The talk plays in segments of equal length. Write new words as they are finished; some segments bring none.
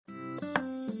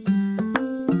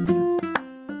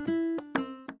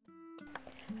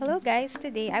guys,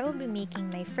 today I will be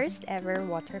making my first ever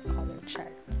watercolor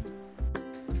chart.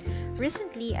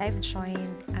 Recently, I've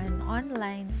joined an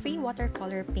online free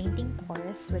watercolor painting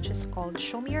course which is called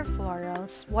Show Me Your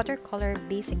Florals Watercolor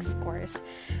Basics course,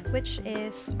 which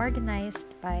is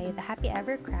organized by the Happy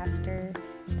Ever Crafter,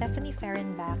 Stephanie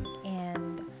Fehrenbach,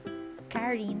 and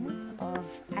Karine of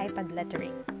iPad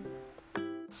Lettering.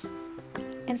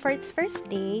 And for its first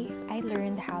day, I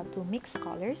learned how to mix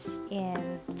colors,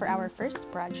 and for our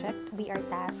first project, we are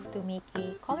tasked to make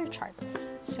a color chart.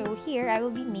 So here, I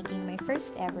will be making my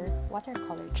first ever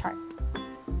watercolor chart.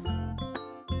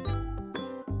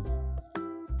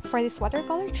 For this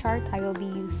watercolor chart, I will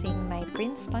be using my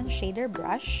Princeton shader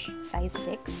brush, size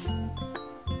 6.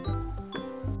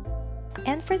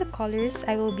 And for the colors,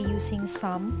 I will be using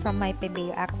some from my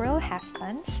Pebeo Aquarel half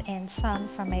tons and some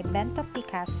from my Bento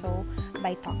Picasso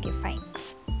by Tokyo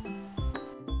Finds.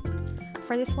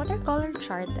 For this watercolor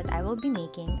chart that I will be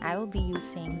making, I will be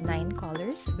using 9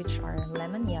 colors, which are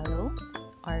lemon yellow,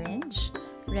 orange,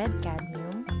 red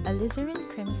cadmium, alizarin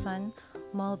crimson,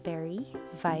 mulberry,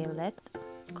 violet,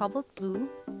 cobalt blue,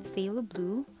 phthalo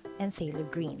blue, and phthalo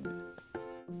green.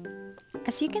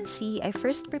 As you can see, I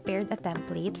first prepared a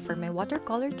template for my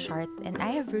watercolor chart, and I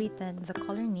have written the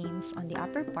color names on the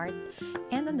upper part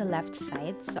and on the left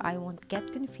side so I won't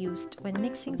get confused when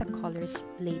mixing the colors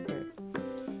later.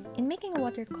 In making a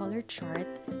watercolor chart,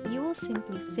 you will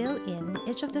simply fill in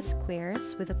each of the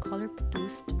squares with the color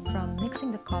produced from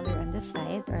mixing the color on the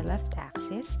side or left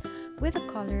axis with the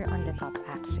color on the top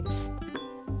axis.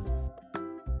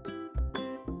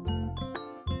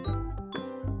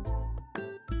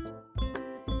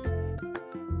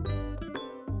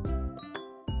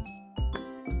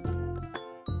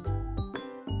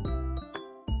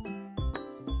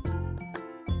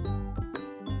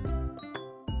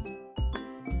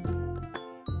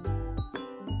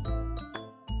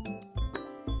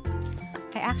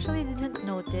 I actually didn't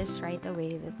notice right away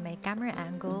that my camera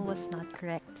angle was not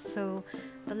correct, so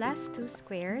the last 2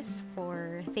 squares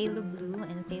for phthalo blue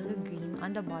and phthalo green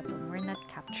on the bottom were not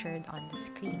captured on the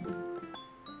screen.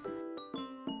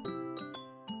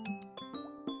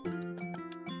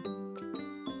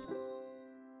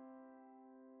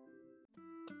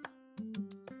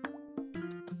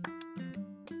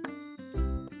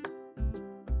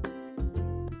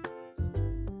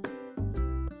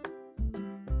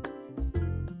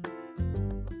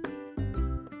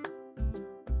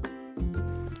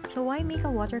 So why make a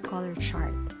watercolor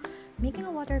chart? Making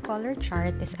a watercolor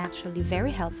chart is actually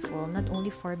very helpful not only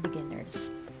for beginners.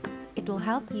 It will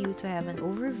help you to have an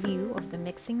overview of the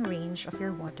mixing range of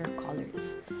your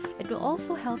watercolors. It will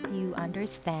also help you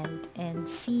understand and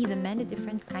see the many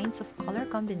different kinds of color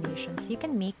combinations you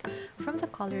can make from the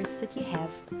colors that you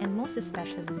have, and most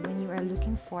especially when you are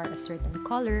looking for a certain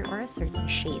color or a certain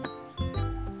shade.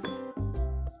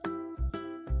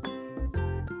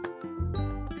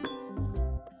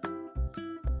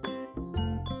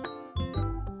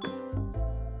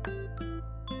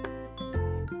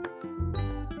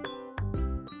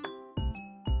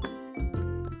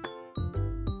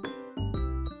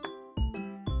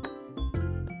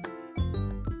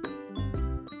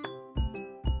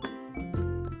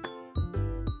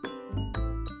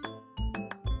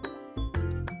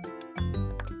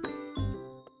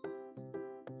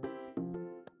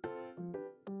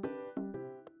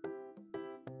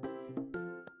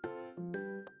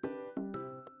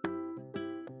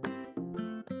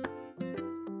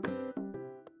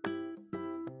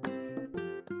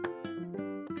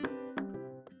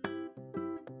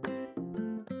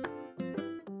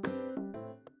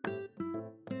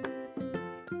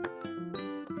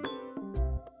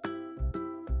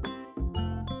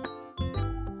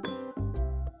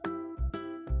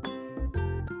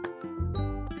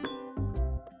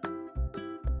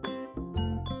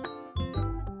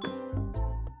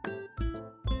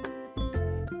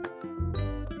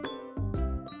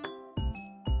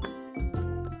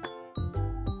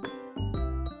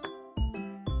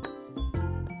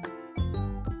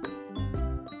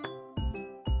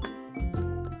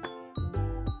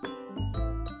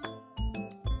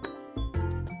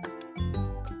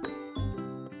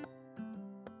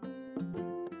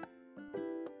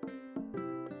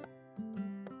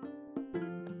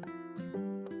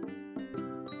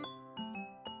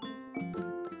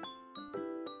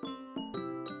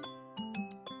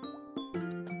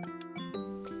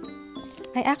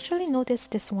 I actually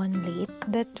noticed this one late,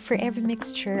 that for every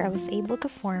mixture I was able to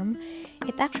form,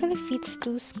 it actually fits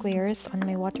 2 squares on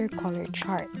my watercolor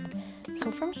chart. So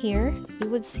from here, you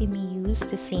would see me use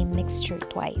the same mixture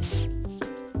twice.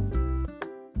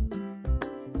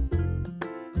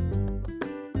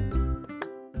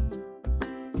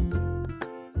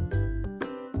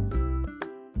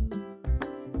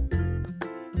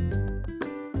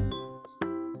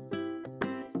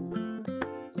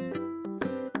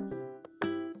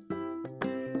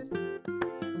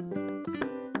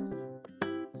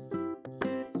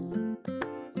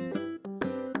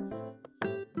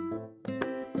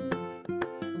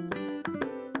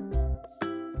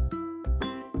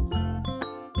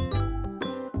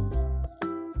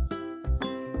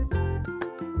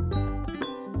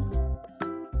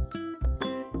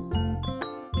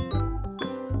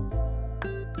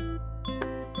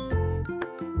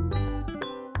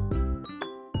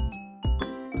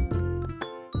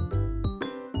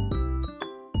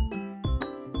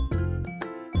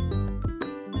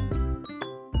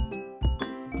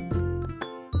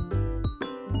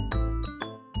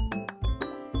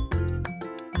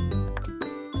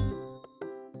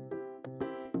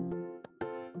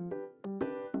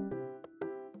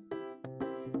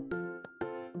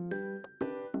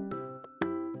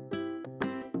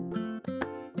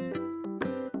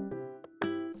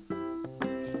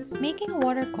 Making a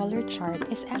watercolor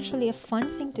chart is actually a fun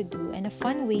thing to do and a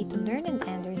fun way to learn and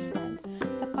understand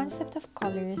the concept of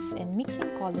colors and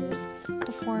mixing colors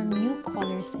to form new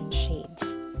colors and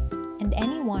shades. And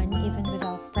anyone, even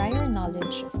without prior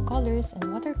knowledge of colors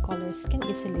and watercolors, can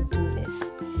easily do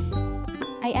this.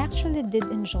 I actually did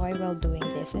enjoy while doing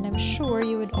this, and I'm sure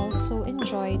you would also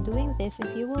enjoy doing this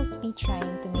if you will be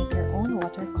trying to make your own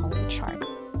watercolor chart.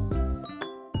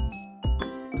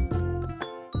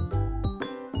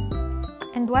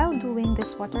 And while doing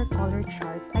this watercolor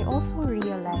chart, I also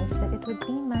realized that it would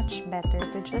be much better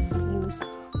to just use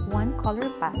one color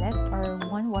palette or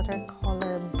one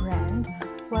watercolor brand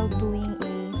while doing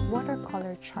a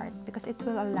watercolor chart, because it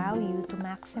will allow you to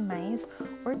maximize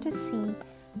or to see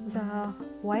the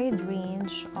wide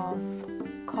range of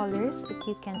colors that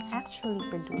you can actually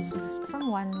produce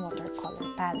from one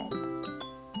watercolor palette.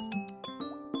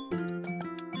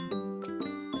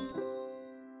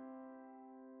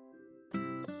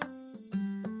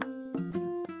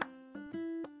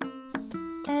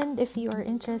 And if you are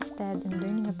interested in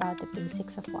learning about the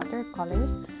basics of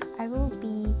watercolors, I will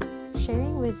be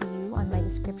sharing with you on my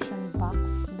description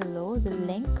box below the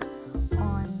link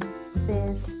on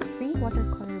this free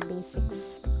watercolor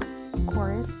basics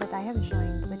course that I have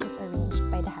joined, which is arranged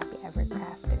by the Happy Ever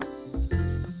Crafter.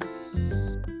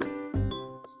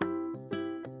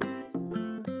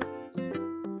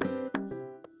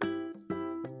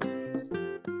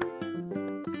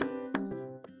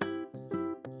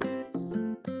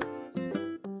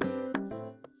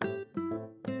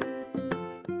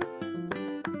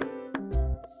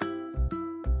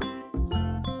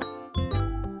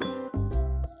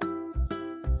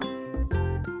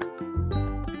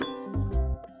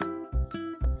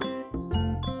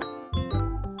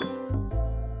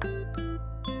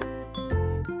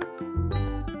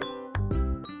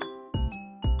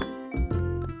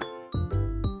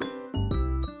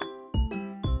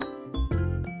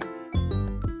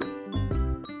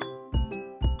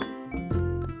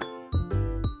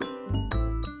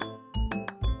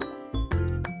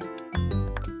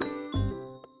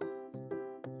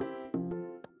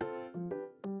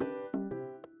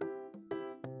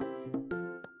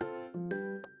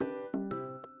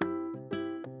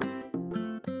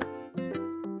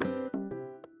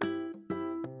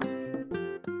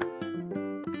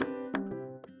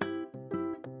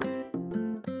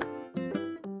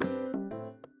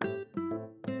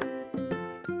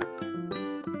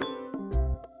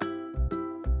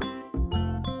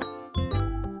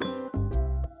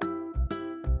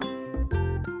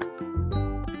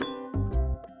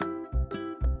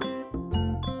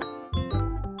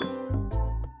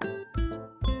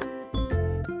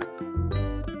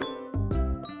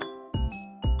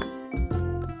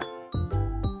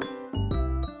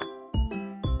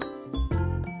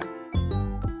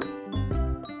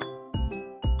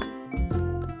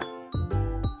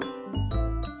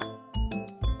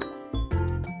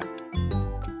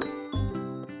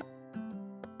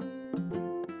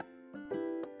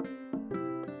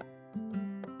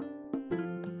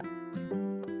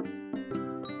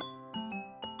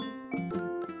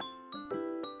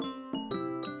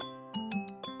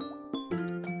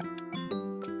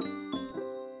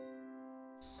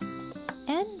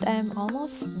 And I'm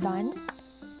almost done,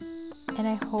 and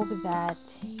I hope that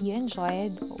you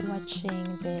enjoyed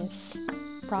watching this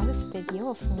process video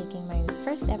of making my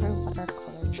first ever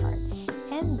watercolor chart.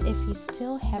 And if you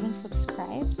still haven't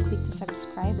subscribed, click the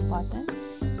subscribe button,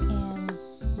 and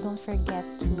don't forget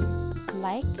to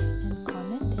like and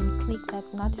comment and click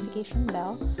that notification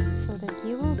bell so that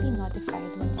you will be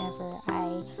notified whenever I